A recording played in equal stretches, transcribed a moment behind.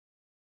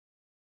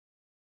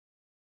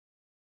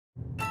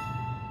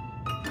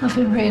I've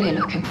been really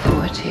looking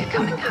forward to you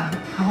coming home.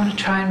 I want to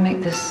try and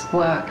make this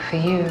work for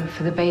you,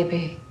 for the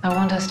baby. I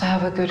want us to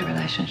have a good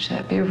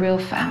relationship, be a real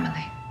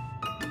family.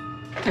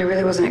 I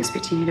really wasn't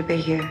expecting you to be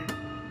here.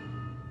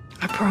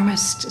 I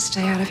promise to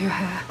stay out of your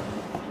hair.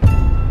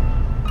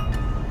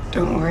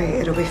 Don't worry,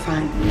 it'll be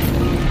fine.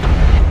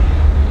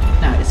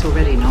 No, it's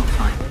already not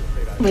fine.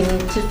 We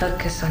need to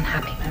focus on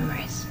happy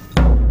memories.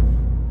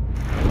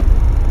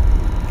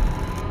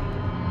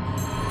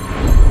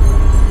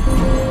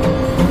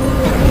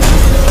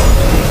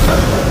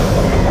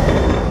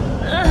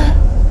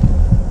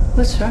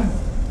 What's wrong?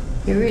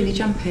 You're really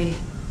jumpy.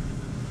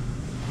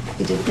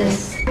 You did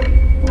this.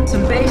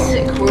 Some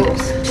basic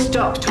rules.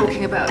 Stop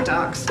talking about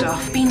dark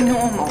stuff. Be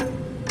normal.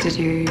 Did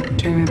you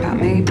dream about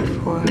me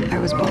before I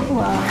was born?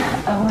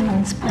 Well, a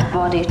woman's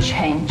body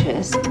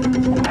changes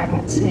in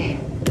pregnancy.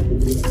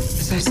 I'm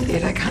so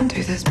scared I can't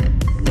do this.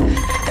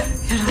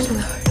 You're not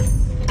alone.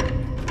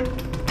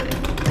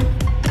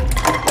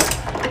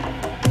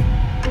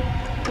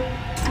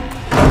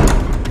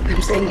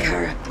 I'm saying,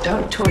 Kara,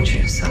 Don't torture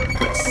yourself.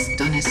 What's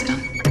done is done.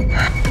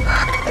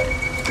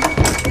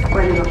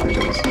 why do you lock the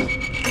doors?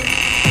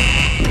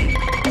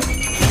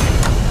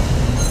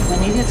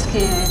 When you get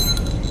scared,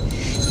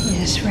 you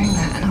just ring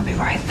that and I'll be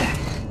right there.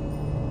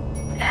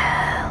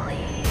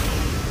 Ellie.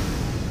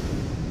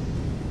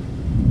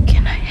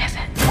 Can I have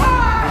it?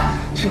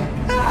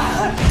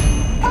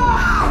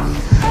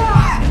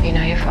 You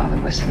know your father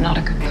was not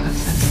a good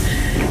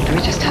person.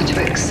 We just had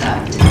to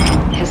accept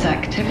his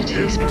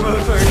activities.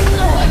 Perfect.